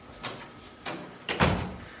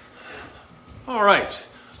All right,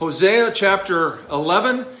 Hosea chapter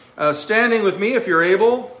 11. Standing with me, if you're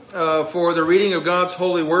able, for the reading of God's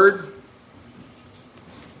holy word.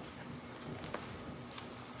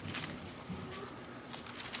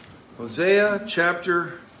 Hosea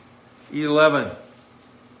chapter 11.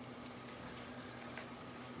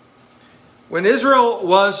 When Israel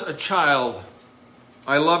was a child,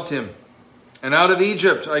 I loved him, and out of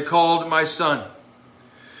Egypt I called my son.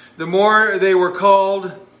 The more they were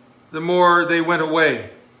called, the more they went away.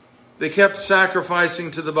 They kept sacrificing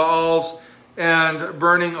to the Baals and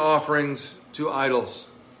burning offerings to idols.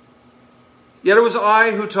 Yet it was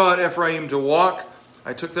I who taught Ephraim to walk.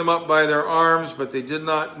 I took them up by their arms, but they did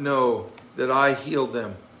not know that I healed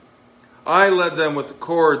them. I led them with the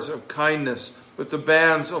cords of kindness, with the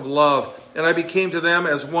bands of love, and I became to them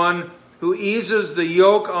as one who eases the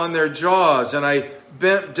yoke on their jaws, and I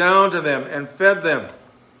bent down to them and fed them.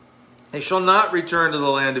 They shall not return to the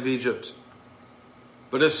land of Egypt,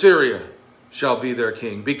 but Assyria shall be their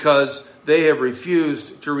king, because they have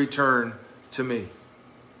refused to return to me.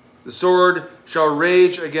 The sword shall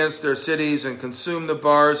rage against their cities and consume the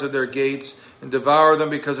bars of their gates and devour them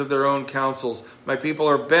because of their own counsels. My people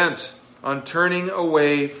are bent on turning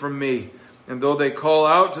away from me, and though they call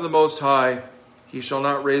out to the Most High, he shall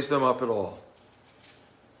not raise them up at all.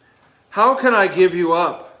 How can I give you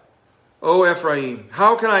up, O Ephraim?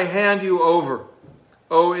 How can I hand you over,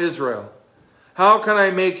 O Israel? How can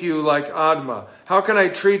I make you like Admah? How can I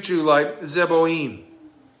treat you like Zeboim?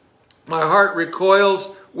 My heart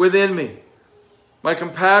recoils within me. My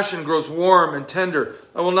compassion grows warm and tender.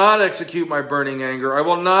 I will not execute my burning anger. I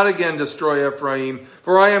will not again destroy Ephraim,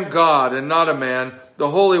 for I am God and not a man,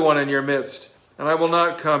 the Holy One in your midst, and I will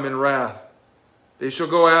not come in wrath. They shall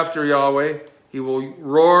go after Yahweh. He will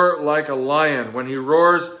roar like a lion. When he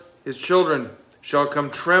roars, his children shall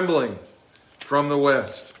come trembling from the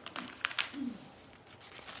west.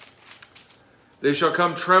 They shall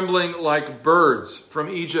come trembling like birds from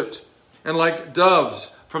Egypt, and like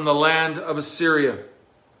doves from the land of Assyria.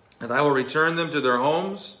 And I will return them to their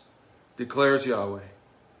homes, declares Yahweh.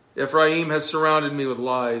 Ephraim has surrounded me with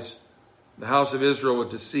lies, the house of Israel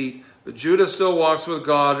with deceit. But Judah still walks with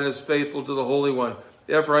God and is faithful to the Holy One.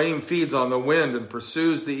 Ephraim feeds on the wind and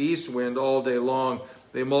pursues the east wind all day long.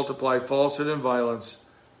 They multiply falsehood and violence.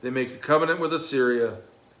 They make a covenant with Assyria,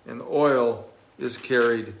 and oil is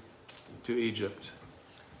carried to Egypt.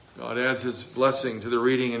 God adds his blessing to the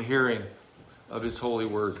reading and hearing of his holy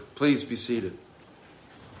word. Please be seated.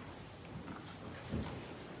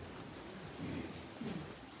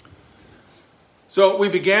 So we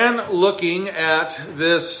began looking at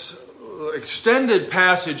this extended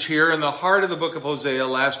passage here in the heart of the book of Hosea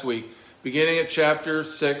last week, beginning at chapter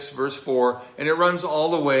 6, verse 4, and it runs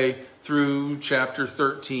all the way through chapter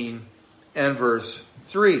 13 and verse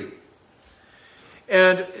 3.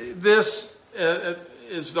 And this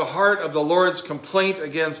is the heart of the Lord's complaint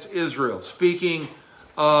against Israel, speaking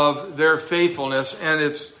of their faithfulness, and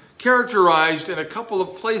it's characterized in a couple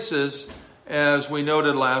of places, as we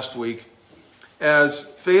noted last week, as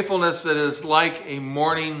faithfulness that is like a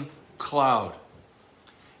morning cloud.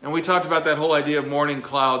 And we talked about that whole idea of morning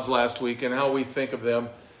clouds last week and how we think of them.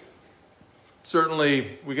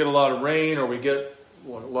 Certainly, we get a lot of rain or we get a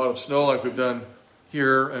lot of snow like we've done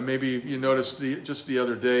here. And maybe you noticed just the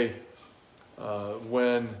other day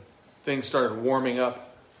when things started warming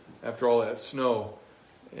up after all that snow.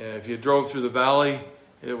 And if you drove through the valley,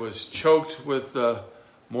 it was choked with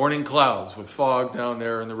morning clouds, with fog down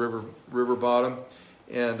there in the river bottom.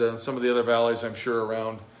 And some of the other valleys, I'm sure,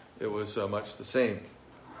 around, it was much the same.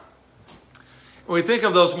 When we think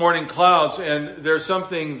of those morning clouds, and there's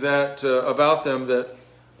something that about them that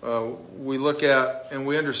we look at and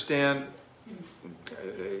we understand,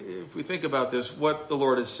 if we think about this, what the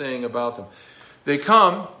Lord is saying about them. They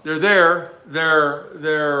come, they're there, they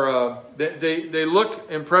look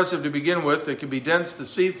impressive to begin with, they can be dense to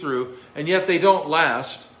see through, and yet they don't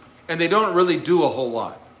last, and they don't really do a whole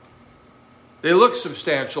lot. They look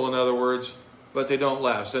substantial, in other words, but they don't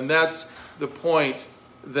last. And that's the point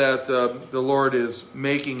that the Lord is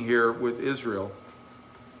making here with Israel.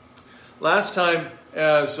 Last time,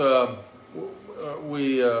 as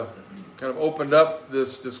we kind of opened up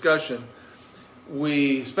this discussion,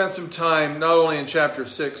 we spent some time not only in chapter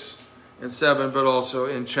 6 and 7, but also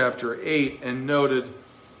in chapter 8, and noted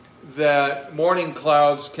that morning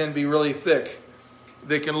clouds can be really thick.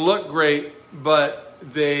 They can look great, but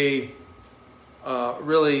they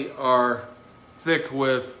really are thick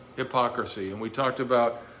with hypocrisy. And we talked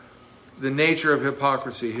about the nature of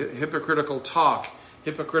hypocrisy, hypocritical talk,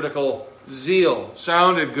 hypocritical zeal.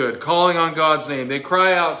 Sounded good, calling on God's name. They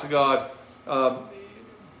cry out to God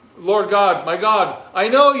Lord God, my God, I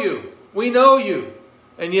know you. We know you.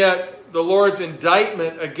 And yet the Lord's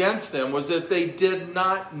indictment against them was that they did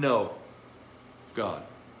not know God.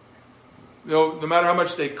 No matter how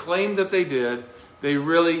much they claimed that they did, they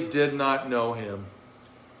really did not know him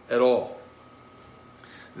at all.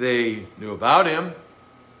 They knew about him.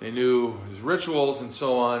 They knew his rituals and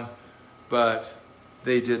so on, but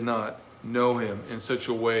they did not know him in such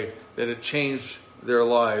a way that it changed their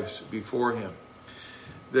lives before him.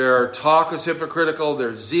 Their talk is hypocritical.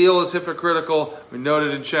 Their zeal is hypocritical. We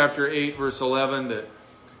noted in chapter 8, verse 11, that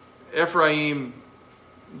Ephraim,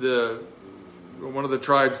 one of the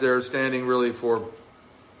tribes there standing really for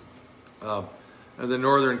the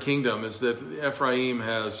northern kingdom, is that Ephraim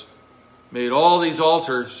has made all these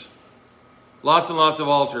altars, lots and lots of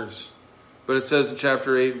altars. But it says in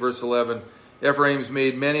chapter 8, verse 11, Ephraim's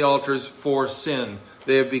made many altars for sin.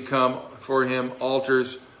 They have become for him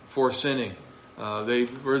altars for sinning. They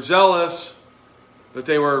were zealous, but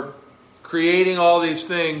they were creating all these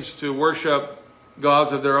things to worship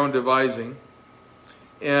gods of their own devising.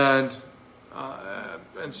 And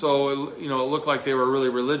so, it looked like they were really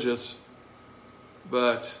religious.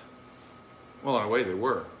 But, well, in a way they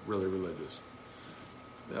were really religious.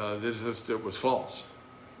 It was false.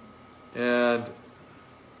 And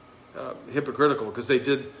hypocritical, because they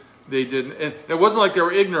didn't. And it wasn't like they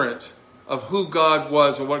were ignorant of who God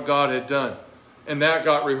was and what God had done. And that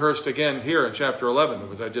got rehearsed again here in chapter 11,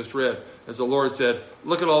 which I just read, as the Lord said,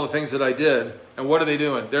 look at all the things that I did, and what are they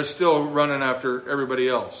doing? They're still running after everybody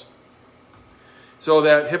else. So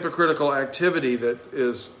that hypocritical activity that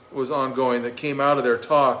was ongoing, that came out of their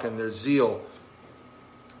talk and their zeal.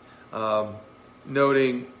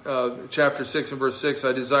 Noting chapter 6 and verse 6,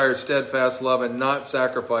 I desire steadfast love and not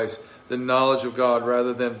sacrifice, the knowledge of God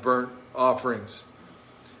rather than burnt offerings.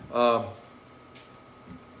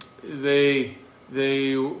 They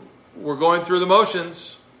were going through the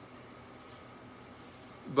motions,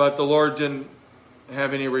 but the Lord didn't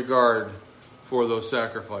have any regard for those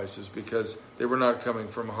sacrifices because they were not coming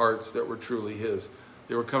from hearts that were truly his.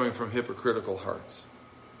 They were coming from hypocritical hearts.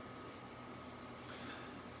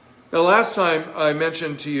 Now, last time I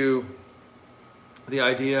mentioned to you the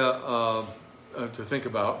idea to think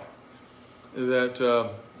about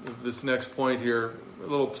that this next point here, a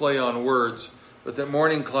little play on words, but that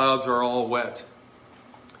morning clouds are all wet.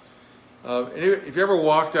 If you ever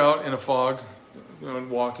walked out in a fog,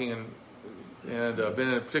 walking and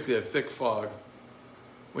been in particularly a thick fog,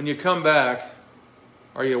 when you come back,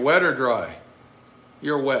 are you wet or dry?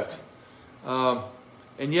 You're wet. And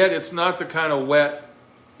yet it's not the kind of wet,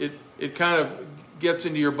 it kind of gets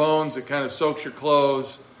into your bones, it kind of soaks your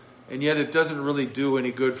clothes, and yet it doesn't really do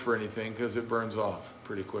any good for anything because it burns off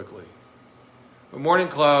pretty quickly. But morning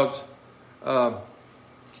clouds can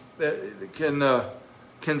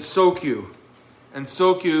soak you, and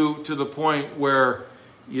soak you to the point where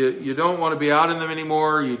you don't want to be out in them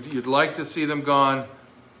anymore. You'd like to see them gone,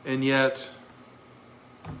 and yet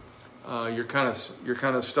you're kind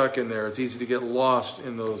of stuck in there. It's easy to get lost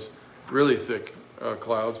in those really thick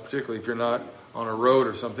clouds, particularly if you're not on a road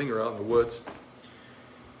or something, you're out in the woods.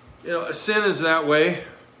 Sin is that way.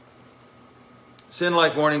 Sin,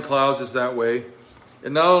 like morning clouds, is that way.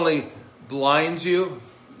 It not only blinds you,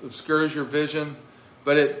 obscures your vision,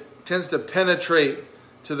 but it tends to penetrate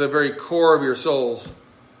to the very core of your souls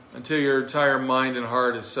until your entire mind and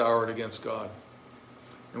heart is soured against God.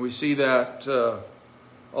 And we see that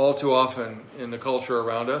all too often in the culture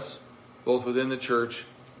around us, both within the church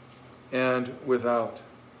and without.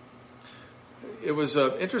 It was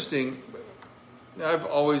interesting. I've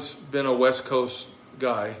always been a West Coast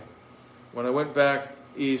guy. When I went back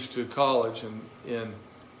east to college in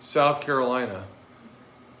South Carolina,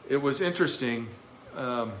 it was interesting.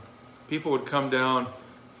 People would come down.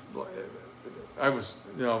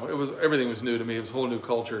 Everything was new to me. It was a whole new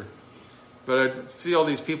culture. But I'd see all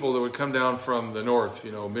these people that would come down from the north,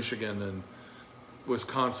 Michigan and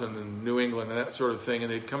Wisconsin and New England and that sort of thing,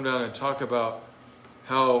 and they'd come down and talk about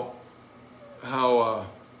how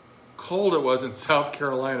cold it was in South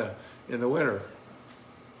Carolina in the winter.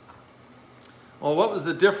 Well, what was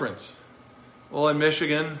the difference? Well, in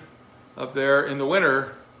Michigan, up there in the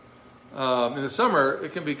winter, in the summer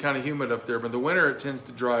it can be kind of humid up there, but in the winter it tends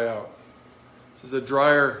to dry out. This is a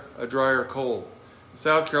drier cold. In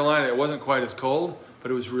South Carolina, it wasn't quite as cold,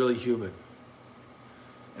 but it was really humid.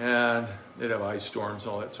 And they'd have ice storms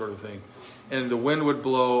and all that sort of thing. And the wind would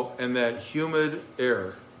blow, and that humid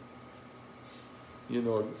air, you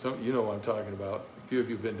know what I'm talking about. A few of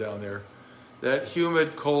you have been down there. That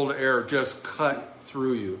humid, cold air just cut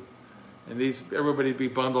through you. And everybody'd be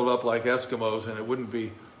bundled up like Eskimos, and it wouldn't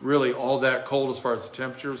be really all that cold as far as the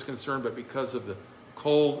temperature was concerned, but because of the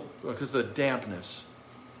cold, because of the dampness,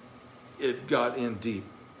 it got in deep.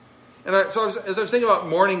 And as I was thinking about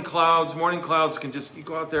morning clouds can just, you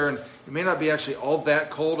go out there and it may not be actually all that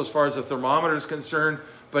cold as far as the thermometer is concerned,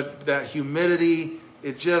 but that humidity,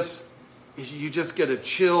 you just get a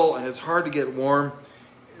chill and it's hard to get warm.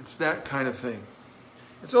 It's that kind of thing.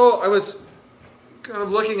 And so I was kind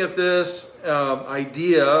of looking at this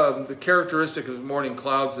idea of the characteristic of morning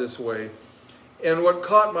clouds this way. And what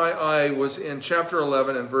caught my eye was in chapter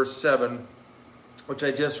 11 and verse 7, which I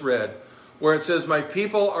just read, where it says, my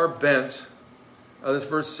people are bent, this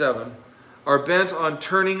verse 7, are bent on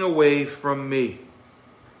turning away from me.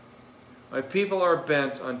 My people are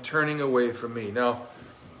bent on turning away from me. Now,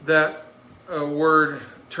 that word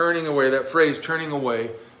turning away, that phrase turning away,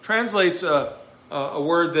 translates a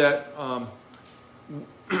word that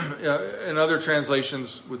in other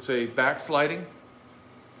translations would say backsliding.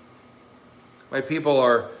 My people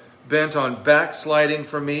are bent on backsliding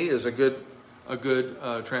from me is a good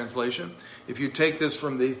translation. If you take this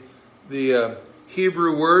from the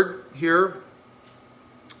Hebrew word here,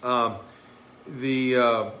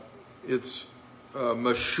 it's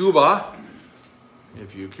meshubah,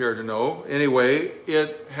 if you care to know. Anyway,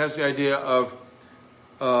 it has the idea of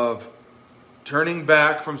turning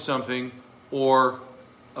back from something or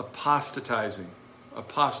apostatizing,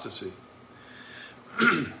 apostasy.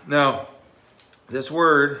 Now, this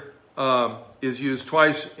word is used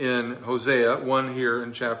twice in Hosea, one here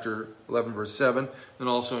in chapter 11, verse 7, and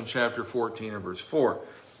also in chapter 14 and verse 4.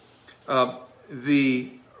 The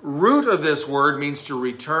root of this word means to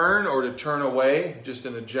return or to turn away, just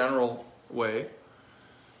in a general way.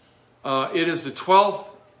 It is the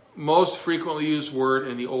 12th most frequently used word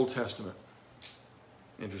in the Old Testament,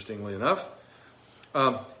 interestingly enough.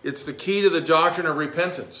 It's the key to the doctrine of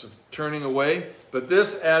repentance, of turning away, but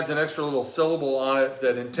this adds an extra little syllable on it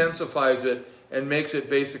that intensifies it and makes it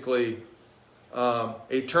basically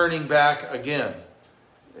a turning back again.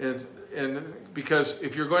 And because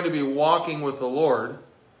if you're going to be walking with the Lord,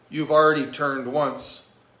 you've already turned once,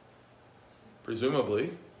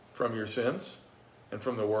 presumably, from your sins and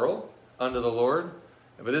from the world unto the Lord.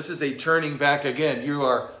 But this is a turning back again. You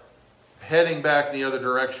are heading back in the other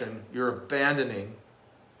direction. You're abandoning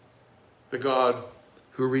the God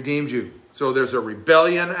who redeemed you. So there's a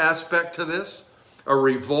rebellion aspect to this, a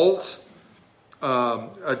revolt,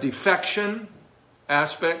 a defection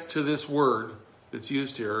aspect to this word that's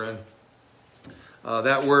used here. And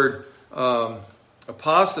that word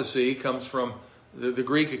apostasy comes from the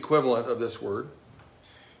Greek equivalent of this word.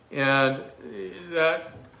 And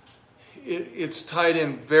that it's tied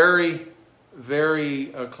in very,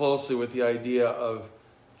 very closely with the idea of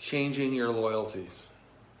changing your loyalties.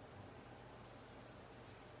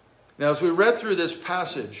 Now, as we read through this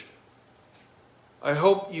passage, I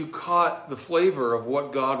hope you caught the flavor of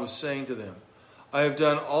what God was saying to them. I have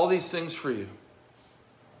done all these things for you.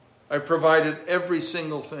 I've provided every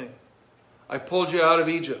single thing. I pulled you out of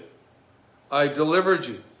Egypt. I delivered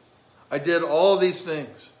you. I did all these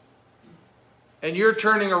things. And you're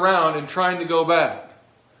turning around and trying to go back.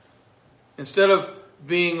 Instead of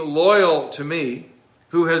being loyal to me,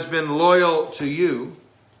 who has been loyal to you,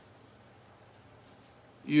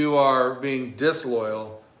 you are being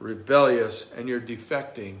disloyal, rebellious, and you're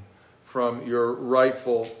defecting from your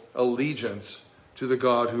rightful allegiance to the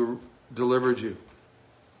God who delivered you.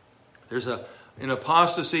 In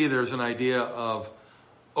apostasy, there's an idea of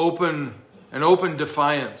open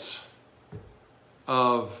defiance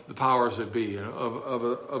of the powers that be,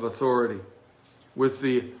 of authority, with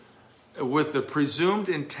the presumed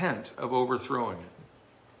intent of overthrowing it.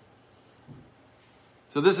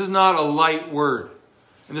 So this is not a light word.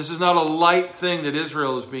 And this is not a light thing that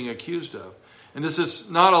Israel is being accused of. And this is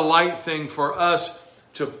not a light thing for us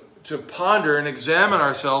to ponder and examine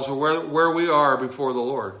ourselves where we are before the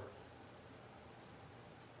Lord.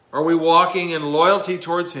 Are we walking in loyalty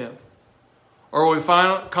towards Him? Or are we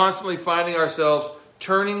constantly finding ourselves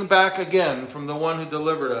turning back again from the one who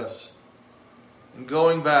delivered us and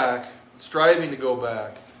going back, striving to go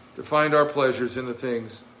back, to find our pleasures in the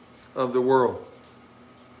things of the world?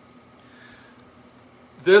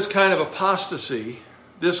 This kind of apostasy,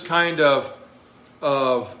 this kind of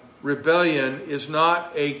rebellion is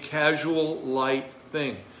not a casual, light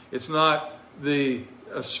thing. It's not a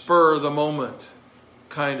spur of the moment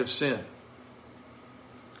kind of sin.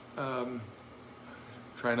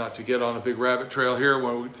 Try not to get on a big rabbit trail here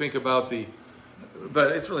when we think about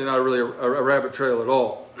but it's really not a rabbit trail at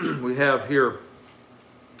all. We have here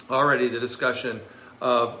already the discussion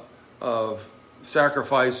of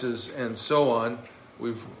sacrifices and so on.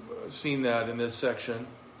 We've seen that in this section.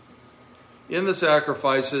 in the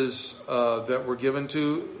sacrifices that were given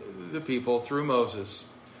to the people through Moses,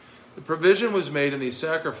 the provision was made in these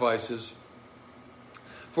sacrifices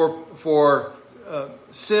for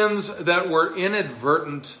sins that were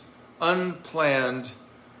inadvertent, unplanned,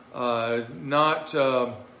 not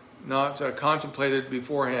contemplated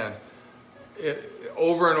beforehand.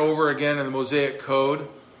 Over and over again in the Mosaic Code,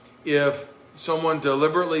 if someone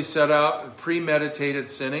deliberately set out premeditated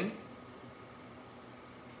sinning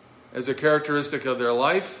as a characteristic of their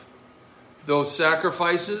life, those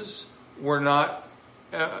sacrifices were not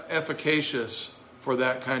efficacious for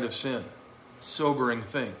that kind of sin. Sobering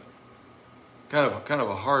thing. Kind of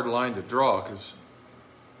a hard line to draw, because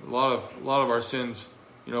a lot of our sins,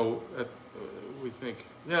 we think,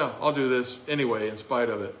 yeah, I'll do this anyway in spite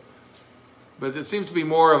of it. But it seems to be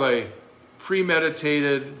more of a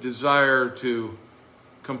premeditated desire to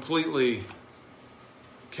completely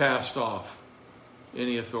cast off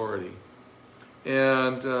any authority.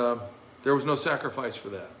 And there was no sacrifice for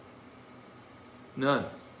that. None.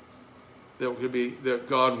 That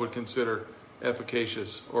God would consider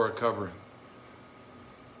efficacious or a covering.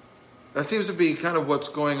 That seems to be kind of what's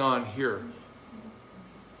going on here.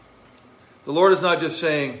 The Lord is not just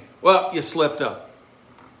saying, well, you slipped up.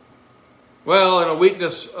 Well, in a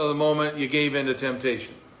weakness of the moment, you gave in to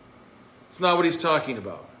temptation. It's not what he's talking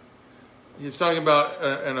about. He's talking about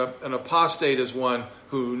an apostate as one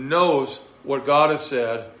who knows what God has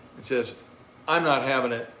said and says, I'm not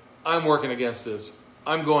having it. I'm working against this.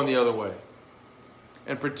 I'm going the other way.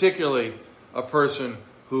 And particularly a person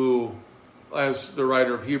who, as the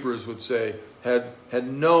writer of Hebrews would say, had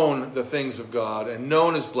known the things of God and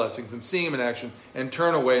known his blessings and seen him in action and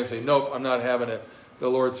turn away and say, nope, I'm not having it. The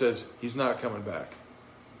Lord says he's not coming back.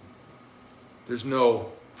 There's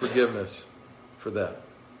no forgiveness for that.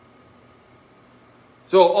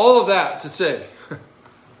 So all of that to say,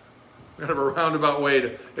 kind of a roundabout way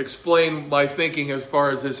to explain my thinking as far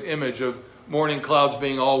as this image of morning clouds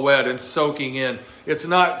being all wet and soaking in. It's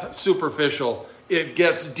not superficial. It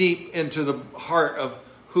gets deep into the heart of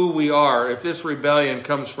who we are. If this rebellion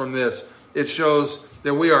comes from this, it shows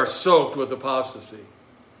that we are soaked with apostasy.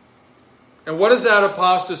 And what does that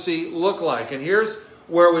apostasy look like? And here's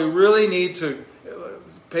where we really need to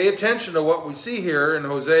pay attention to what we see here in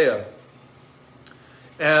Hosea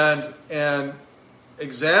and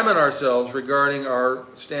examine ourselves regarding our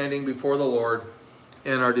standing before the Lord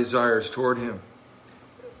and our desires toward Him.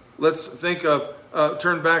 Let's think of,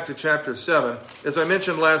 turn back to chapter 7. As I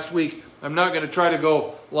mentioned last week, I'm not going to try to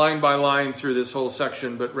go line by line through this whole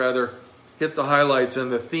section, but rather hit the highlights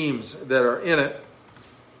and the themes that are in it.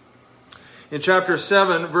 In chapter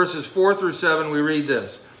 7, verses 4 through 7, we read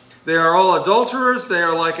this. They are all adulterers. They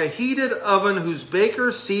are like a heated oven whose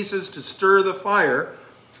baker ceases to stir the fire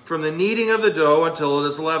from the kneading of the dough until it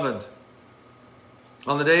is leavened.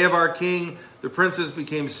 On the day of our king, the princes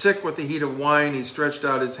became sick with the heat of wine. He stretched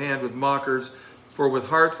out his hand with mockers. For with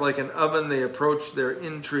hearts like an oven they approach their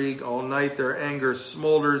intrigue. All night their anger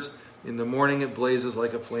smolders. In the morning it blazes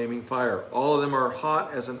like a flaming fire. All of them are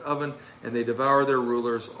hot as an oven, and they devour their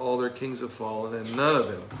rulers. All their kings have fallen, and none of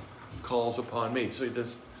them calls upon me. So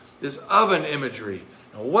this oven imagery.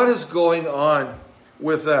 Now what is going on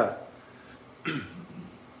with that?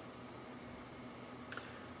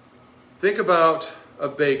 Think about a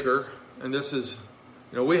baker, and this is,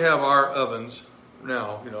 we have our ovens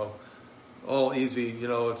now, all easy,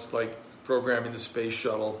 it's like programming the space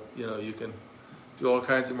shuttle, you can do all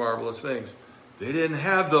kinds of marvelous things. They didn't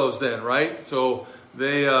have those then, right? So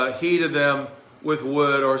they heated them with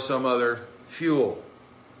wood or some other fuel.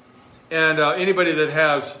 And anybody that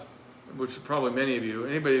has, which is probably many of you,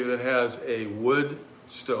 anybody that has a wood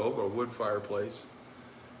stove or wood fireplace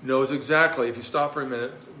knows exactly, if you stop for a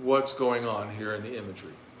minute, what's going on here in the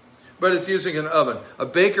imagery. But it's using an oven. A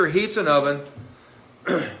baker heats an oven,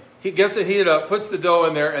 he gets it heated up, puts the dough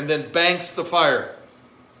in there, and then banks the fire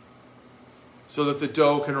so that the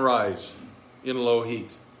dough can rise in low heat.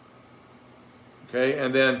 Okay,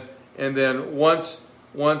 and then once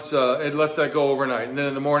it lets that go overnight, and then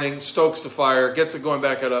in the morning stokes the fire, gets it going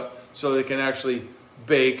back up so they can actually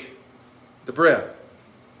bake the bread.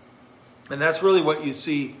 And that's really what you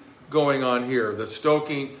see going on here: the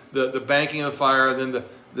stoking, the banking of the fire, and then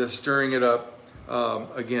the stirring it up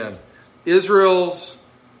again. Israel's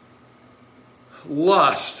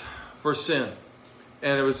lust for sin,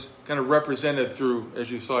 and it was kind of represented through, as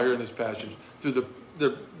you saw here in this passage, through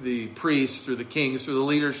the priests, through the kings, through the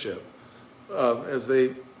leadership, as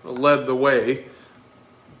they led the way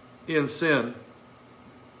in sin.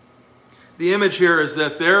 The image here is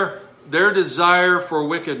that their desire for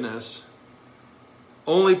wickedness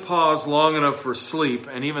only paused long enough for sleep,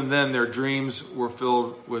 and even then their dreams were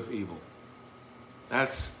filled with evil.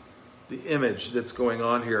 That's the image that's going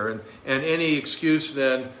on here. And any excuse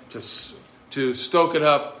then to stoke it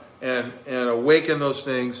up and awaken those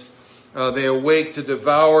things, they awake to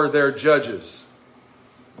devour their judges.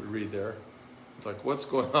 We read there. It's like, what's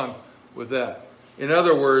going on with that? In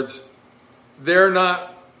other words, they're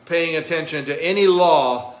not paying attention to any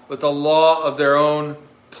law but the law of their own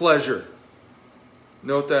pleasure.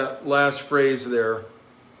 Note that last phrase there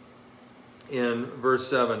in verse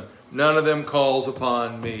 7. None of them calls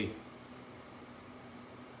upon me.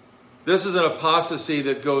 This is an apostasy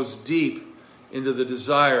that goes deep into the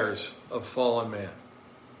desires of fallen man.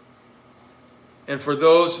 And for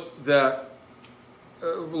those that,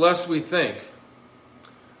 lest we think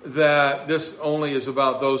that this only is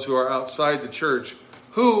about those who are outside the church,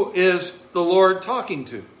 who is the Lord talking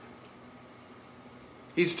to?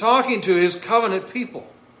 He's talking to his covenant people,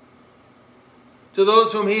 to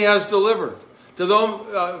those whom he has delivered, to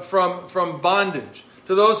them from bondage,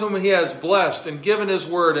 to those whom he has blessed and given his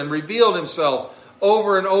word and revealed himself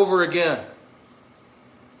over and over again.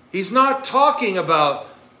 He's not talking about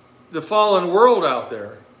the fallen world out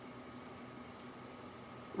there.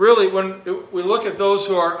 Really, when we look at those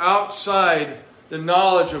who are outside the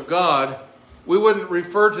knowledge of God, we wouldn't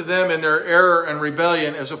refer to them in their error and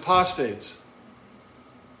rebellion as apostates,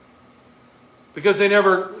 because they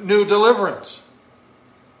never knew deliverance.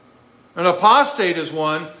 An apostate is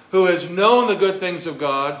one who has known the good things of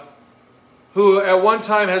God, who at one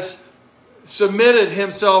time has submitted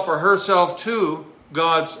himself or herself to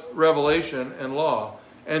God's revelation and law,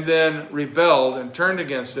 and then rebelled and turned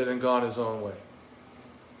against it and gone his own way.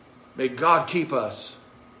 May God keep us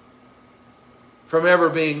from ever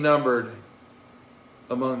being numbered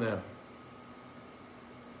among them.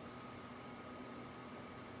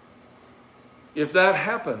 If that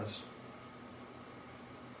happens,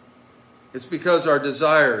 it's because our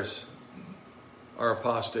desires are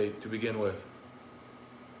apostate to begin with.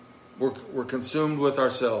 We're consumed with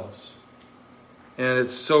ourselves, and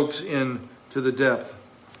it's soaked into the depth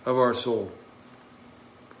of our soul.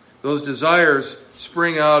 Those desires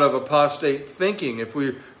spring out of apostate thinking. If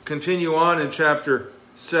we continue on in chapter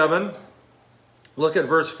 7, look at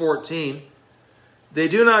verse 14. They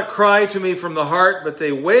do not cry to me from the heart, but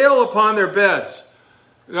they wail upon their beds.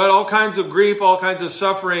 They've got all kinds of grief, all kinds of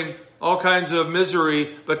suffering, all kinds of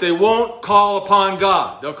misery, but they won't call upon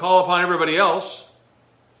God. They'll call upon everybody else.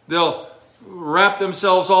 They'll wrap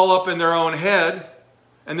themselves all up in their own head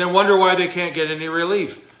and then wonder why they can't get any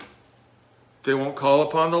relief. They won't call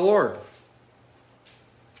upon the Lord.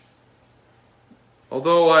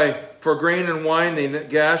 Although for grain and wine they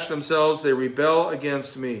gash themselves, they rebel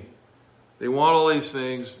against me. They want all these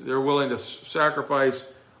things. They're willing to sacrifice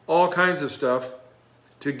all kinds of stuff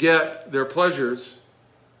to get their pleasures.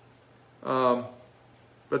 But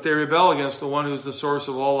they rebel against the one who's the source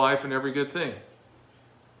of all life and every good thing.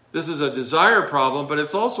 This is a desire problem, but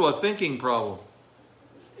it's also a thinking problem.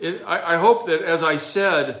 I hope that as I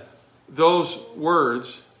said those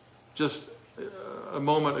words just a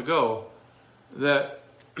moment ago, that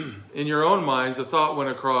in your own minds the thought went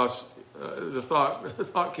across, the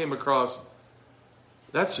thought came across,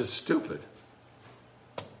 that's just stupid.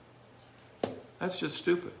 That's just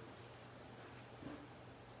stupid.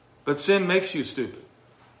 But sin makes you stupid.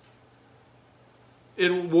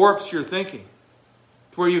 It warps your thinking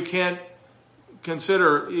to where you can't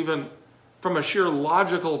consider, even from a sheer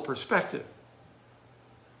logical perspective,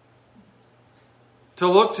 to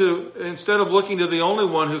look to, instead of looking to the only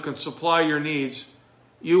one who can supply your needs,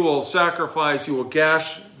 you will sacrifice, you will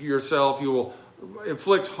gash yourself, you will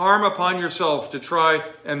inflict harm upon yourself to try,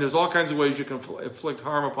 and there's all kinds of ways you can inflict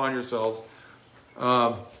harm upon yourselves.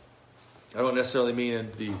 I don't necessarily mean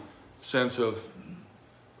in the sense of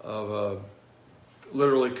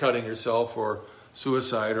literally cutting yourself or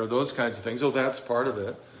suicide or those kinds of things. Oh, that's part of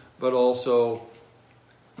it. But also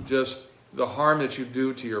just the harm that you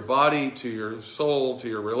do to your body, to your soul, to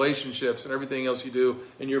your relationships, and everything else you do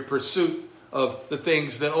in your pursuit of the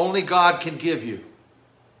things that only God can give you.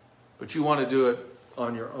 But you want to do it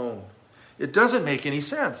on your own. It doesn't make any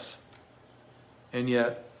sense. And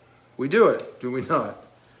yet, we do it, do we not?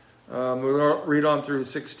 We'll read on through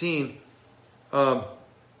 16.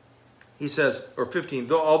 He says, or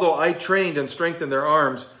 15, although I trained and strengthened their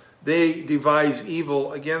arms, they devise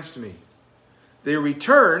evil against me. They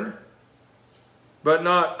return, but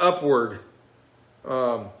not upward,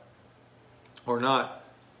 or not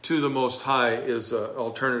to the Most High is an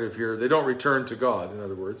alternative here. They don't return to God, in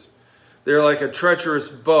other words. They're like a treacherous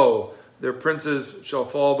bow. Their princes shall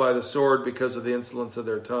fall by the sword because of the insolence of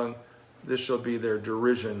their tongue. This shall be their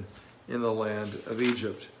derision in the land of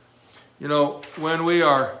Egypt. You know, when we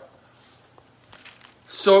are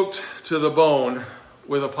soaked to the bone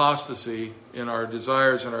with apostasy in our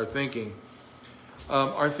desires and our thinking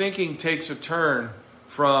takes a turn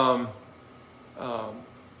from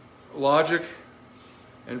logic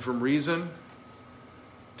and from reason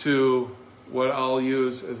to what I'll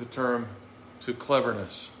use as a term, to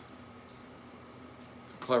cleverness.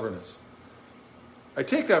 Cleverness. I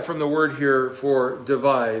take that from the word here for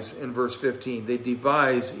devise in verse 15. They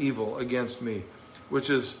devise evil against me, which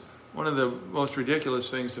is one of the most ridiculous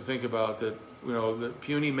things to think about, that, you know, the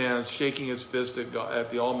puny man shaking his fist at God, at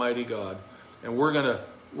the Almighty God, and we're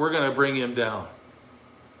gonna bring him down.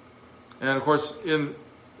 And of course,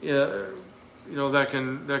 that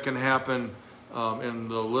can happen in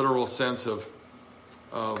the literal sense of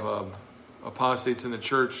apostates in the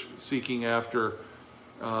church seeking after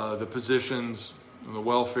the positions and the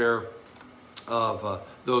welfare of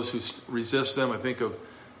those who resist them. I think of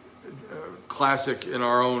classic in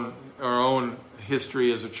our own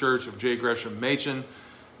history as a church of J. Gresham Machen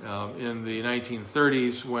in the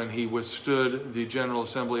 1930s, when he withstood the General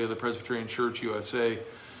Assembly of the Presbyterian Church USA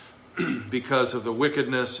because of the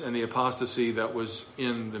wickedness and the apostasy that was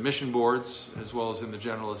in the mission boards as well as in the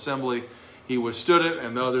General Assembly. He withstood it,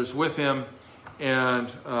 and the others with him,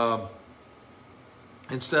 and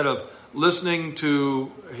instead of listening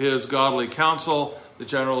to his godly counsel, the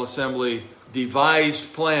General Assembly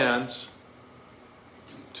devised plans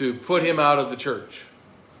to put him out of the church,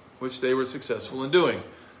 which they were successful in doing.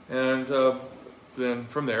 And then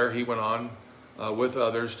from there, he went on with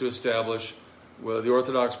others to establish the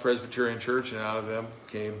Orthodox Presbyterian Church, and out of them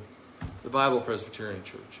came the Bible Presbyterian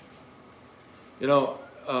Church. You know,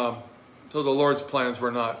 so the Lord's plans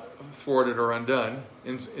were not thwarted or undone,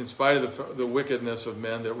 in spite of the wickedness of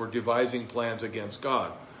men that were devising plans against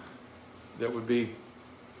God, that would be,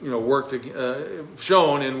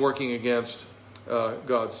 shown in working against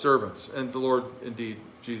God's servants. And the Lord, indeed,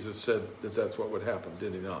 Jesus said that that's what would happen,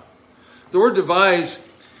 did he not? The word devise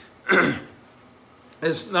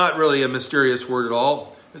is not really a mysterious word at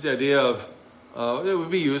all. It's the idea of, it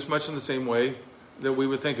would be used much in the same way that we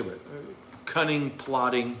would think of it. Cunning,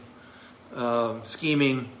 plotting,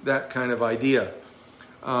 scheming, that kind of idea.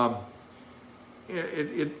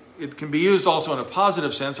 It can be used also in a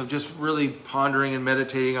positive sense of just really pondering and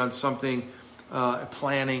meditating on something,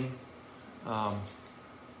 planning.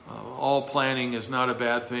 All planning is not a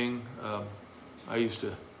bad thing. I used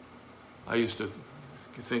to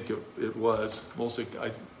think it was. Mostly,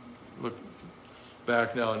 I look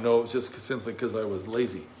back now and know it was just simply because I was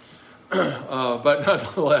lazy. But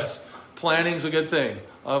nonetheless, planning's a good thing.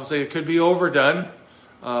 Obviously, it could be overdone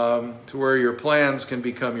to where your plans can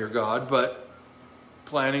become your God, but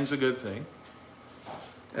planning's a good thing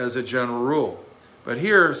as a general rule. But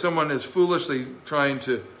here, someone is foolishly trying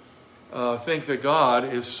to think that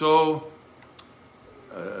God is so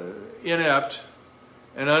inept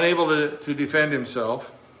and unable to defend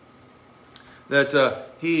himself that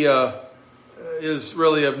he is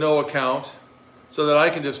really of no account, so that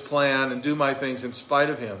I can just plan and do my things in spite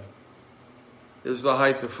of him, is the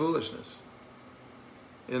height of foolishness.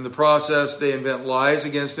 In the process, they invent lies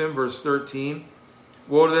against him. Verse 13,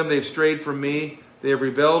 woe to them, they've strayed from me. They have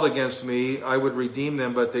rebelled against me. I would redeem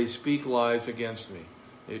them, but they speak lies against me.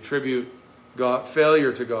 They attribute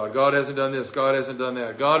failure to God. God hasn't done this. God hasn't done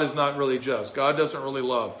that. God is not really just. God doesn't really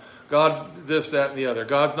love. God this, that, and the other.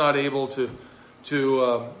 God's not able to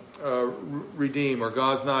redeem, or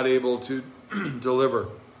God's not able to deliver.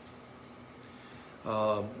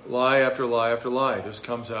 Lie after lie after lie. This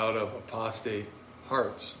comes out of apostate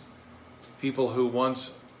hearts. People who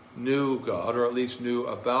once knew God, or at least knew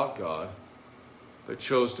about God, but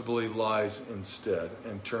chose to believe lies instead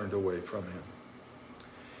and turned away from him.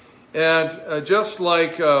 And just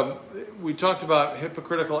like we talked about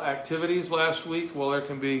hypocritical activities last week, well, there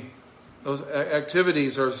can be, those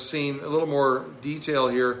activities are seen a little more detail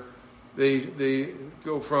here. They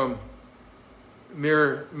go from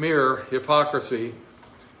mere hypocrisy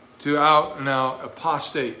to out and out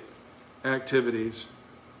apostate activities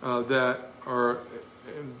that are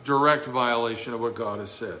in direct violation of what God has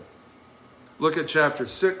said. Look at chapter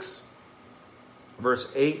 6, verse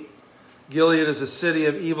 8. Gilead is a city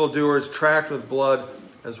of evildoers, tracked with blood,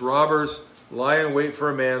 as robbers lie in wait for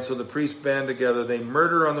a man. So the priests band together. They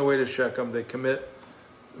murder on the way to Shechem. They commit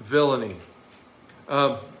villainy.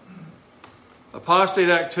 Apostate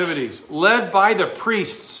activities led by the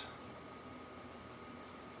priests.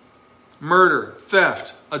 Murder,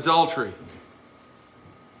 theft, adultery.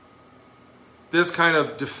 This kind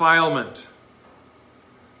of defilement,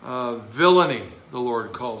 villainy, the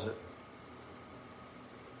Lord calls it.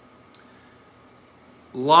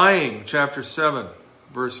 Lying, chapter 7,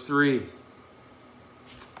 verse 3.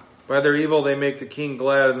 By their evil they make the king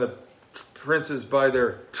glad, and the princes by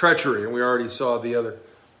their treachery. And we already saw the other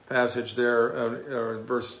passage there in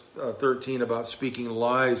verse 13 about speaking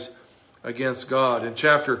lies against God. In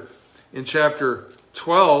chapter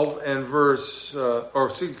 12 and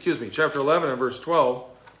chapter 11 and verse 12,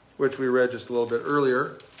 which we read just a little bit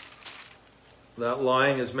earlier, that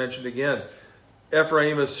lying is mentioned again.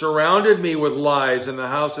 Ephraim has surrounded me with lies, and the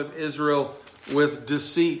house of Israel with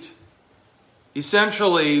deceit.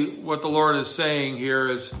 Essentially, what the Lord is saying here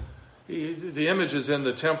is, the image is in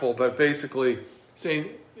the temple, but basically saying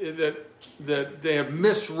that they have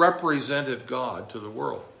misrepresented God to the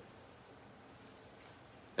world.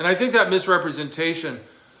 And I think that misrepresentation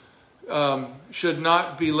should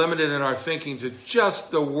not be limited in our thinking to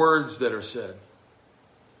just the words that are said,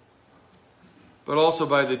 but also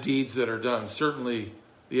by the deeds that are done. Certainly,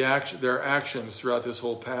 their actions throughout this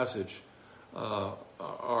whole passage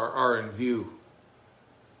are in view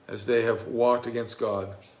as they have walked against God.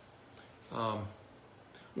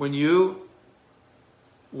 When you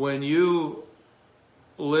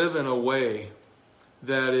live in a way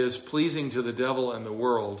that is pleasing to the devil and the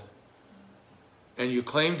world, and you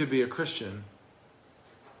claim to be a Christian,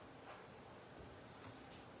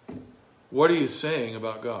 what are you saying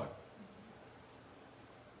about God?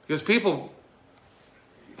 Because people,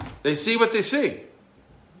 they see what they see.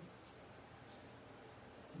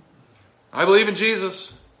 I believe in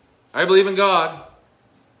Jesus. I believe in God.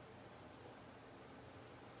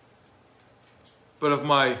 But if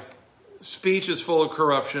my speech is full of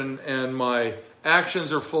corruption and my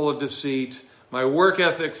actions are full of deceit, my work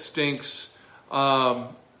ethic stinks,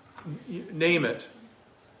 name it,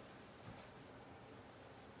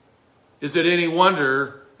 is it any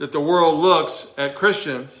wonder that the world looks at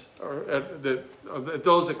Christians, or at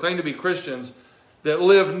those that claim to be Christians, that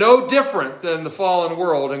live no different than the fallen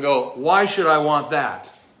world, and go, why should I want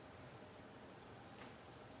that?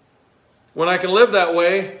 When I can live that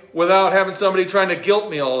way without having somebody trying to guilt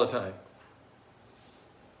me all the time.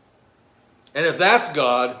 And if that's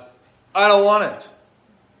God, I don't want it.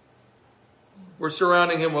 We're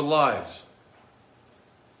surrounding him with lies.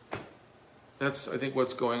 That's, I think,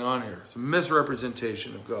 what's going on here. It's a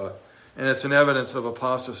misrepresentation of God. And it's an evidence of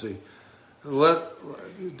apostasy.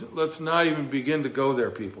 Let's not even begin to go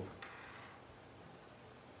there, people.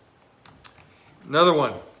 Another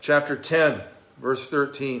one, chapter 10, verse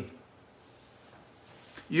 13.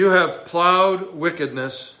 You have plowed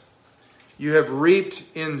wickedness. You have reaped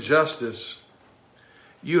injustice.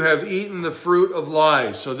 You have eaten the fruit of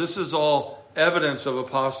lies. So this is all evidence of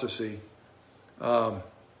apostasy.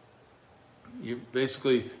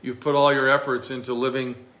 You've put all your efforts into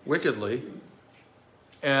living wickedly,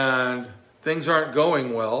 and things aren't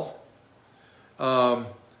going well.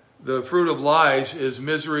 The fruit of lies is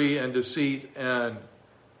misery and deceit and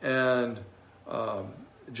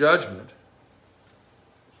judgment.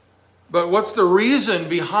 But what's the reason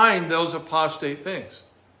behind those apostate things?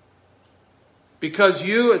 Because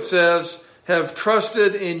you, it says, have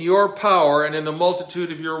trusted in your power and in the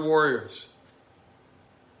multitude of your warriors.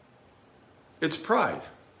 It's pride.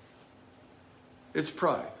 It's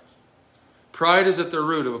pride. Pride is at the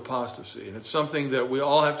root of apostasy, and it's something that we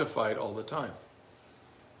all have to fight all the time.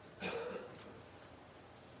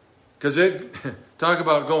 Because talk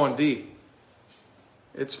about going deep.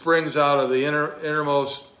 It springs out of the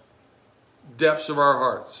innermost depths of our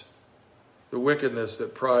hearts. The wickedness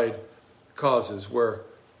that pride causes, where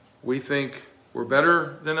we think we're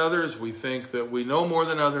better than others, we think that we know more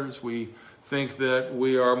than others, we think that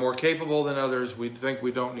we are more capable than others, we think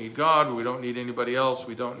we don't need God, we don't need anybody else,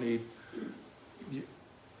 we don't need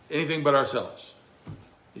anything but ourselves,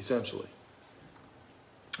 essentially.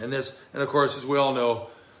 And of course, as we all know,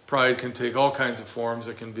 pride can take all kinds of forms.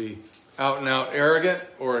 It can be out and out arrogant,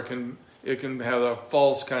 or it can have a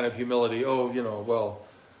false kind of humility. Oh, well,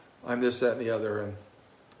 I'm this, that, and the other,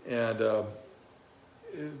 and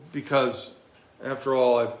because after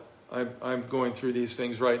all, I'm going through these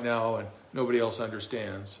things right now, and nobody else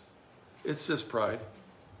understands. It's just pride.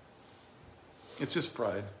 It's just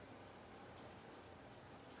pride.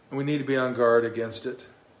 And we need to be on guard against it.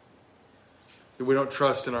 That we don't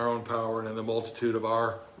trust in our own power and in the multitude of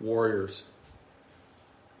our warriors.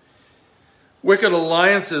 Wicked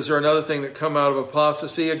alliances are another thing that come out of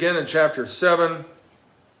apostasy. Again, in chapter 7,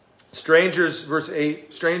 strangers, verse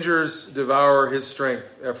 8, strangers devour his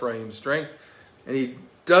strength, Ephraim's strength, and he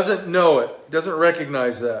doesn't know it, doesn't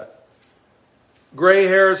recognize that. Gray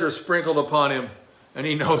hairs are sprinkled upon him, and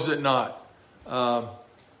he knows it not.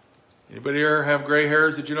 Anybody here have gray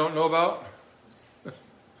hairs that you don't know about?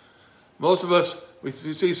 Most of us we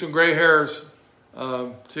see some gray hairs,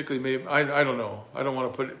 particularly maybe, I don't know. I don't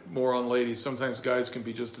want to put it more on ladies. Sometimes guys can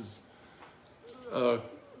be just as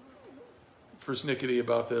persnickety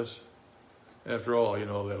about this. After all,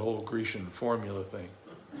 that whole Grecian formula thing.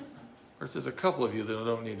 Of course, there's a couple of you that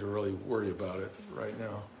don't need to really worry about it right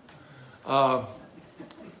now.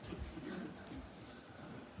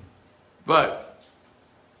 But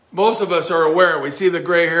most of us are aware. We see the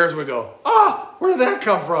gray hairs, we go, where did that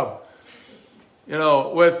come from?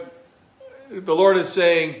 With the Lord is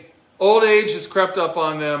saying, old age has crept up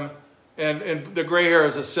on them, and the gray hair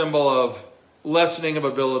is a symbol of lessening of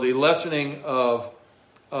ability, lessening of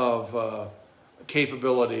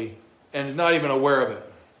capability, and not even aware of it.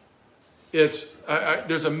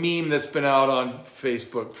 There's a meme that's been out on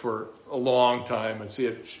Facebook for a long time. I see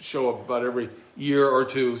it show up about every year or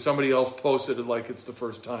two. Somebody else posted it like it's the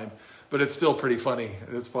first time, but it's still pretty funny.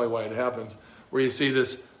 That's probably why it happens, where you see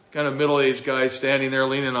this kind of middle-aged guy standing there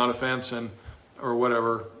leaning on a fence or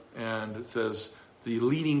whatever, and it says, the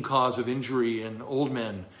leading cause of injury in old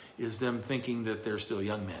men is them thinking that they're still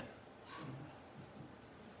young men.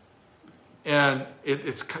 And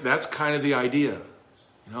that's kind of the idea.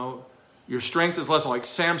 Your strength is less like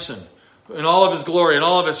Samson. In all of his glory, in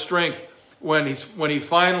all of his strength, when he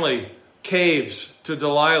finally caves to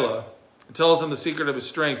Delilah and tells him the secret of his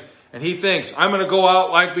strength, and he thinks, I'm going to go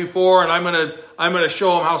out like before, and I'm going to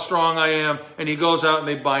show him how strong I am. And he goes out and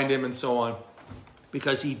they bind him and so on.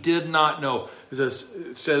 Because he did not know. It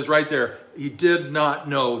says right there, he did not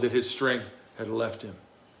know that his strength had left him.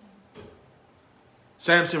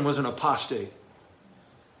 Samson was an apostate.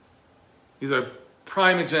 He's a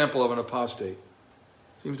prime example of an apostate.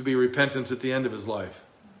 Seems to be repentance at the end of his life.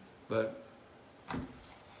 But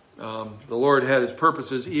the Lord had his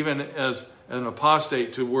purposes even as an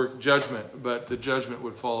apostate to work judgment, but the judgment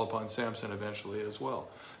would fall upon Samson eventually as well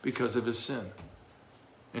because of his sin.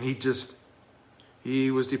 And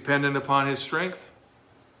he was dependent upon his strength.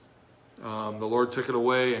 The Lord took it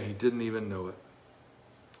away and he didn't even know it.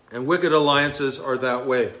 And wicked alliances are that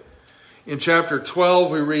way. In chapter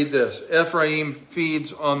 12 we read this: Ephraim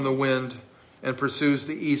feeds on the wind and pursues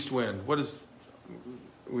the east wind.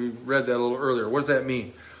 We read that a little earlier. What does that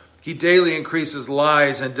mean? He daily increases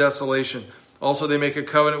lies and desolation. Also, they make a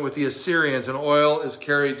covenant with the Assyrians, and oil is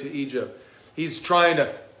carried to Egypt. He's trying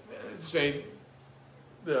to say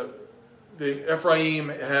the Ephraim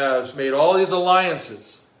has made all these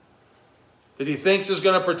alliances that he thinks is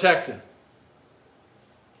going to protect him.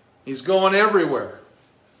 He's going everywhere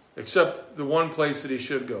except the one place that he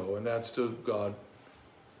should go, and that's to God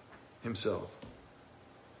himself.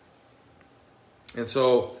 And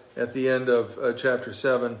so at the end of chapter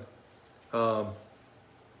 7,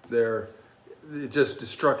 just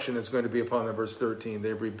destruction is going to be upon them. Verse 13,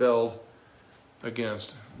 they've rebelled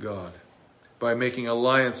against God by making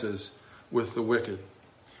alliances with the wicked.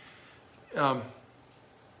 As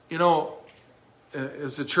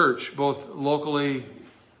a church, both locally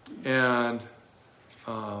and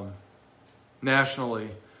nationally,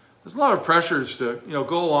 there's a lot of pressures to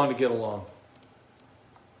go along to get along.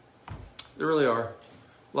 There really are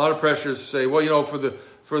a lot of pressures to say, well, for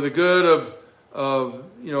the good of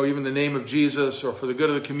even the name of Jesus, or for the good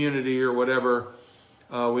of the community or whatever,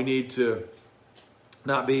 we need to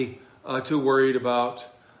not be too worried about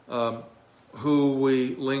who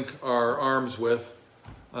we link our arms with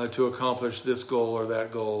to accomplish this goal or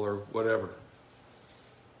that goal or whatever.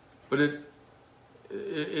 But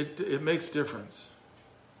it makes a difference.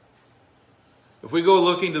 If we go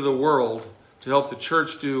looking to the world to help the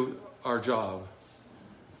church do our job,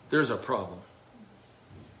 there's a problem.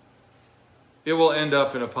 It will end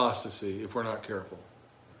up in apostasy if we're not careful.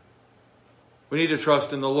 We need to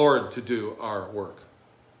trust in the Lord to do our work.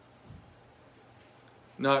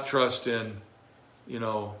 Not trust in,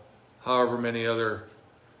 however many other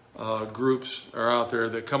groups are out there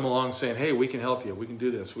that come along saying, hey, we can help you. We can do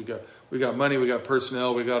this. We got money, we got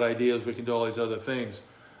personnel, we got ideas, we can do all these other things.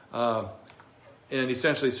 And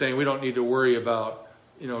essentially saying we don't need to worry about,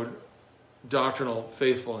 doctrinal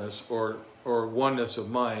faithfulness or oneness of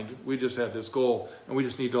mind. We just have this goal, and we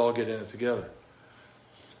just need to all get in it together.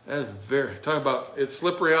 That's talk about it's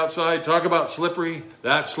slippery outside. Talk about slippery.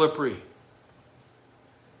 That's slippery.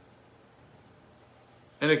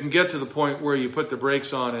 And it can get to the point where you put the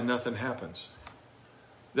brakes on and nothing happens.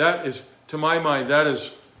 That is, to my mind, that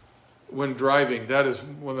is when driving, that is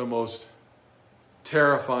one of the most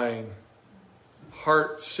terrifying,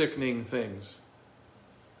 heart-sickening things,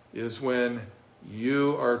 is when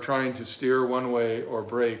you are trying to steer one way or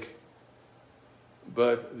brake,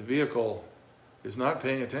 but the vehicle is not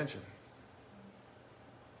paying attention.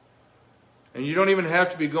 And you don't even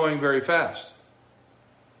have to be going very fast.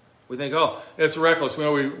 We think, oh, it's reckless.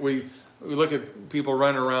 We look at people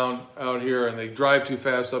running around out here and they drive too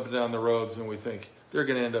fast up and down the roads, and we think they're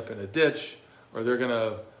going to end up in a ditch, or they're going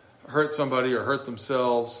to hurt somebody or hurt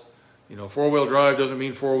themselves. Four-wheel drive doesn't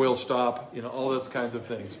mean four-wheel stop. All those kinds of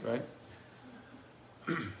things, right?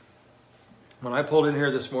 When I pulled in here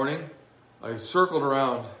this morning, I circled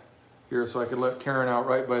around here so I could let Karen out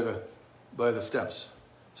right by the steps,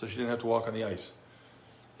 so she didn't have to walk on the ice.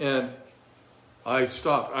 And I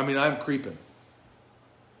stopped. I'm creeping.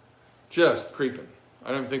 Just creeping. I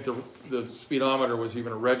don't think the speedometer was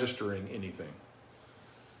even registering anything.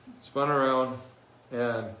 Spun around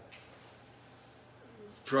and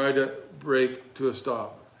tried to brake to a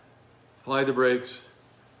stop. Applied the brakes,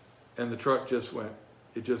 and the truck just went.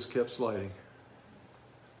 It just kept sliding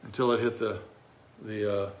until it hit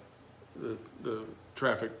the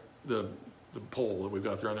traffic, the pole that we've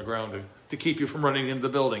got there on the ground to keep you from running into the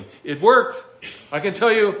building. It worked. I can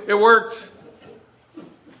tell you, it worked.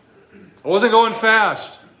 I wasn't going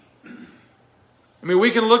fast.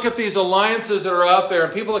 We can look at these alliances that are out there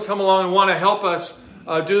and people that come along and want to help us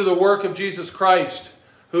do the work of Jesus Christ,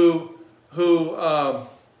 who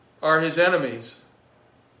are his enemies.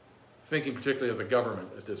 Thinking particularly of the government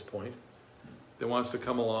at this point, that wants to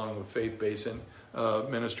come along with faith-based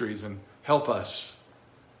ministries and help us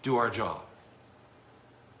do our job.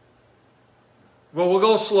 Well, we'll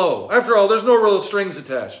go slow. After all, there's no real strings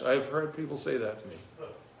attached. I've heard people say that to me.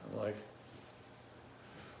 I'm like,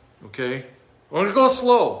 okay, we're going to go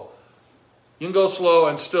slow. You can go slow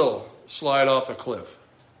and still slide off a cliff.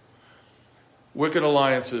 Wicked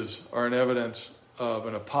alliances are an evidence of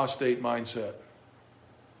an apostate mindset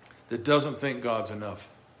that doesn't think God's enough.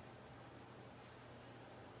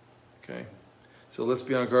 Okay? So let's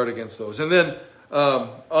be on guard against those. And then,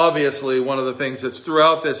 obviously, one of the things that's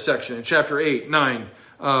throughout this section, in chapter 8, 9,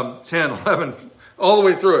 10, 11, all the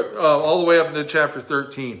way through it, all the way up into chapter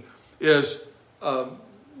 13, is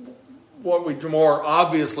what we more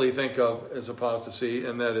obviously think of as apostasy,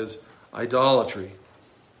 and that is idolatry.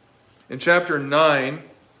 In chapter 9,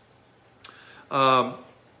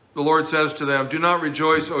 the Lord says to them, "Do not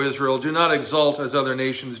rejoice, O Israel. Do not exult as other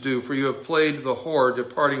nations do, for you have played the whore,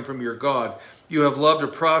 departing from your God. You have loved a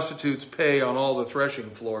prostitute's pay on all the threshing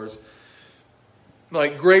floors.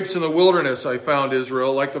 Like grapes in the wilderness, I found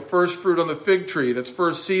Israel. Like the first fruit on the fig tree in its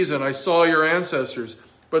first season, I saw your ancestors.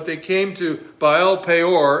 But they came to Baal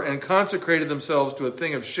Peor and consecrated themselves to a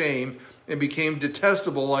thing of shame and became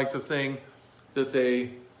detestable like the thing that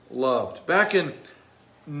they loved." Back in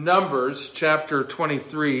Numbers chapter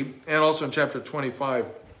 23 and also in chapter 25,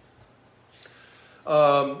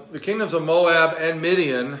 the kingdoms of Moab and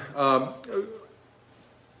Midian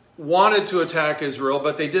wanted to attack Israel,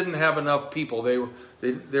 but they didn't have enough people. They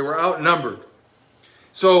were outnumbered.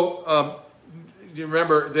 So you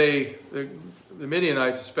remember the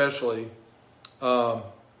Midianites especially and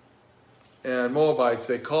Moabites,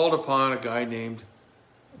 they called upon a guy named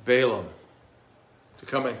Balaam to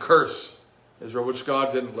come and curse Israel, which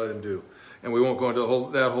God didn't let him do. And we won't go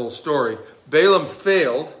into that whole story. Balaam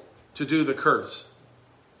failed to do the curse.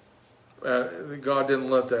 God didn't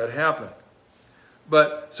let that happen.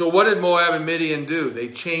 But so what did Moab and Midian do? They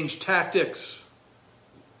changed tactics.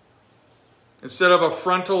 Instead of a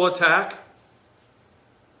frontal attack,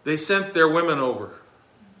 they sent their women over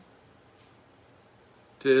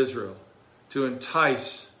to Israel to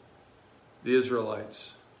entice the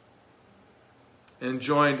Israelites. And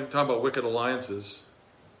joined, talking about wicked alliances,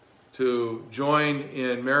 to join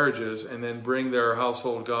in marriages and then bring their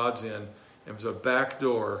household gods in. It was a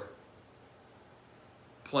backdoor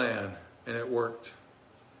plan, and it worked.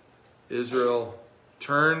 Israel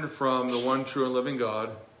turned from the one true and living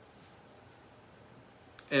God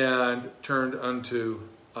and turned unto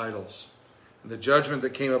idols. And the judgment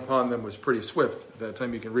that came upon them was pretty swift. At that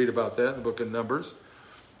time, you can read about that in the book of Numbers.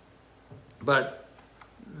 But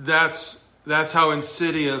that's how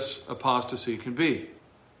insidious apostasy can be.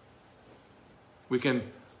 We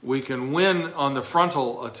can win on the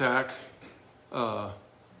frontal attack from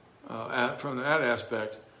that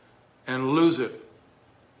aspect and lose it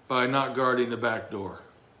by not guarding the back door.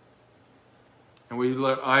 And we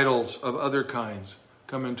let idols of other kinds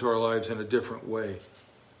come into our lives in a different way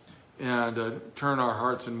and turn our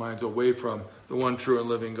hearts and minds away from the one true and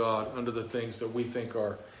living God unto the things that we think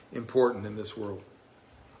are important in this world.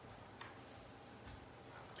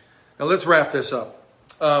 Now let's wrap this up.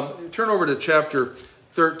 Turn over to chapter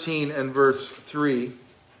 13 and verse 3.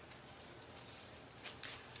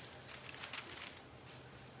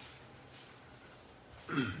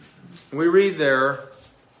 We read there,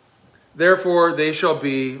 "Therefore they shall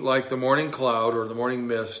be like the morning cloud or the morning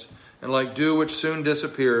mist, and like dew which soon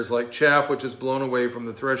disappears, like chaff which is blown away from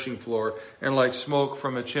the threshing floor, and like smoke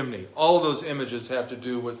from a chimney. All of those images have to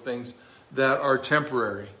do with things that are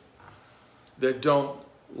temporary, that don't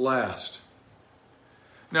last.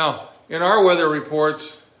 Now, in our weather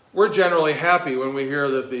reports, we're generally happy when we hear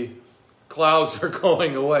that the clouds are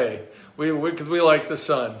going away, because we like the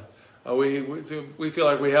sun. We feel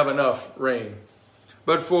like we have enough rain.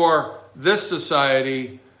 But for this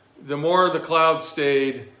society, the more the clouds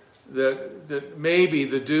stayed, that maybe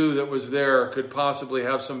the dew that was there could possibly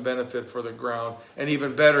have some benefit for the ground. And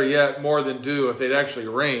even better yet, more than dew, if they'd actually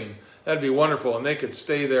rain, that'd be wonderful. And they could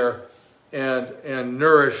stay there and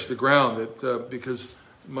nourish the ground, because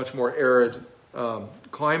much more arid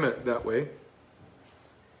climate that way.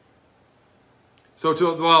 So to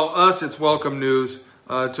us, it's welcome news.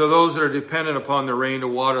 To those that are dependent upon the rain to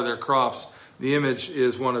water their crops, the image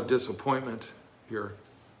is one of disappointment here.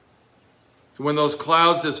 So when those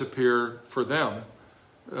clouds disappeared for them,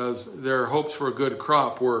 their hopes for a good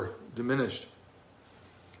crop were diminished.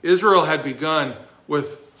 Israel had begun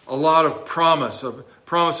with a lot of promise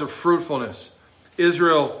of fruitfulness.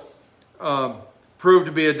 Israel proved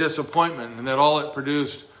to be a disappointment, and that all it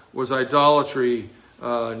produced was idolatry,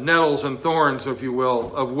 nettles and thorns, if you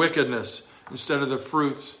will, of wickedness instead of the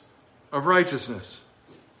fruits of righteousness.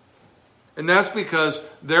 And that's because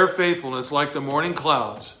their faithfulness, like the morning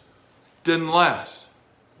clouds, didn't last.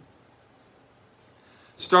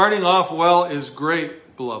 Starting off well is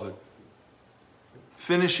great, beloved.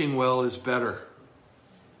 Finishing well is better.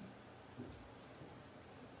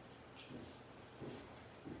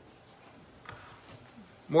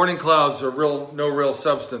 Morning clouds are no real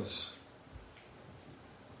substance.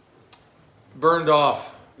 Burned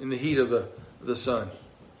off in the heat of the sun.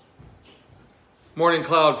 Morning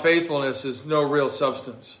cloud faithfulness is no real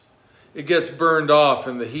substance. It gets burned off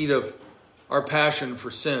in the heat of our passion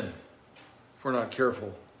for sin, if we're not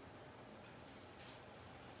careful.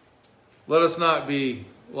 Let us not be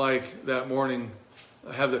like that morning,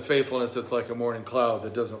 have the faithfulness that's like a morning cloud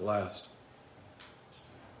that doesn't last.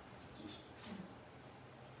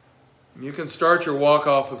 You can start your walk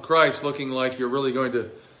off with Christ looking like you're really going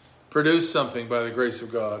to produce something by the grace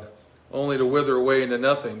of God, only to wither away into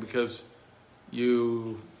nothing because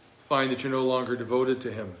you find that you're no longer devoted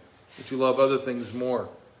to Him, that you love other things more.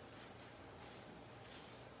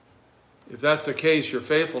 If that's the case, your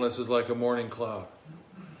faithfulness is like a morning cloud.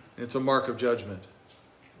 It's a mark of judgment.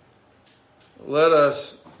 Let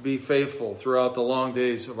us be faithful throughout the long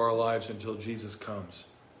days of our lives until Jesus comes.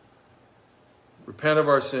 Repent of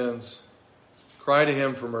our sins, cry to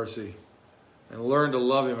Him for mercy, and learn to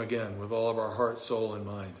love Him again with all of our heart, soul, and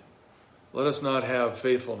mind. Let us not have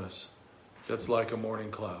faithfulness that's like a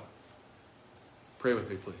morning cloud. Pray with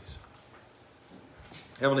me, please.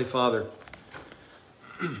 Heavenly Father,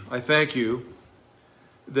 I thank You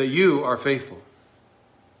that You are faithful,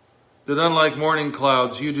 that unlike morning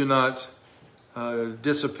clouds, You do not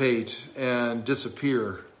dissipate and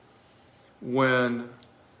disappear when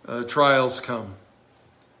trials come,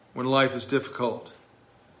 when life is difficult,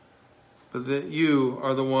 but that You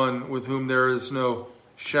are the one with whom there is no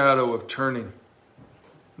shadow of turning,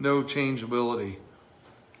 no changeability.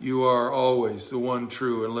 You are always the one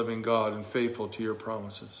true and living God and faithful to Your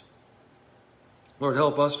promises. Lord,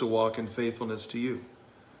 help us to walk in faithfulness to You.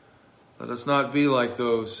 Let us not be like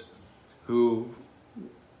those who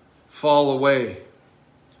fall away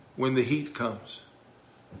when the heat comes,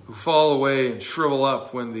 who fall away and shrivel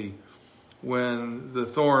up when the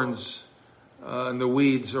thorns and the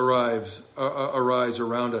weeds arise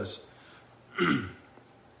around us.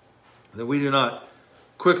 That we do not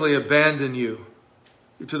quickly abandon You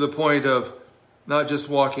to the point of not just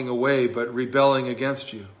walking away, but rebelling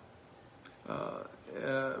against You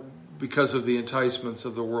because of the enticements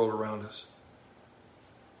of the world around us.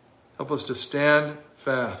 Help us to stand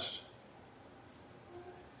fast,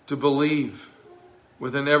 to believe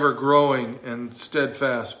with an ever-growing and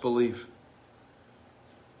steadfast belief.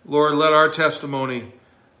 Lord, let our testimony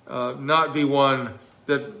not be one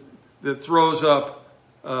that throws up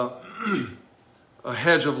a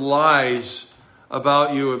hedge of lies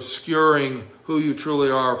about You, obscuring who You truly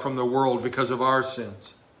are from the world because of our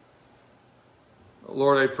sins.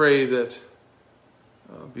 Lord, I pray that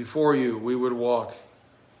before You we would walk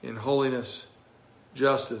in holiness,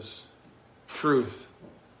 justice, truth,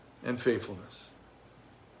 and faithfulness.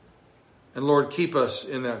 And Lord, keep us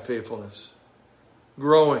in that faithfulness,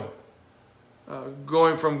 growing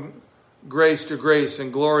from grace to grace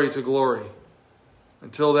and glory to glory,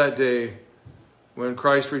 until that day when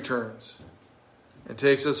Christ returns and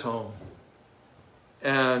takes us home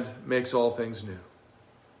and makes all things new.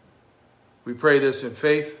 We pray this in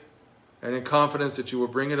faith and in confidence that you will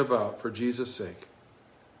bring it about for Jesus' sake.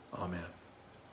 Amen.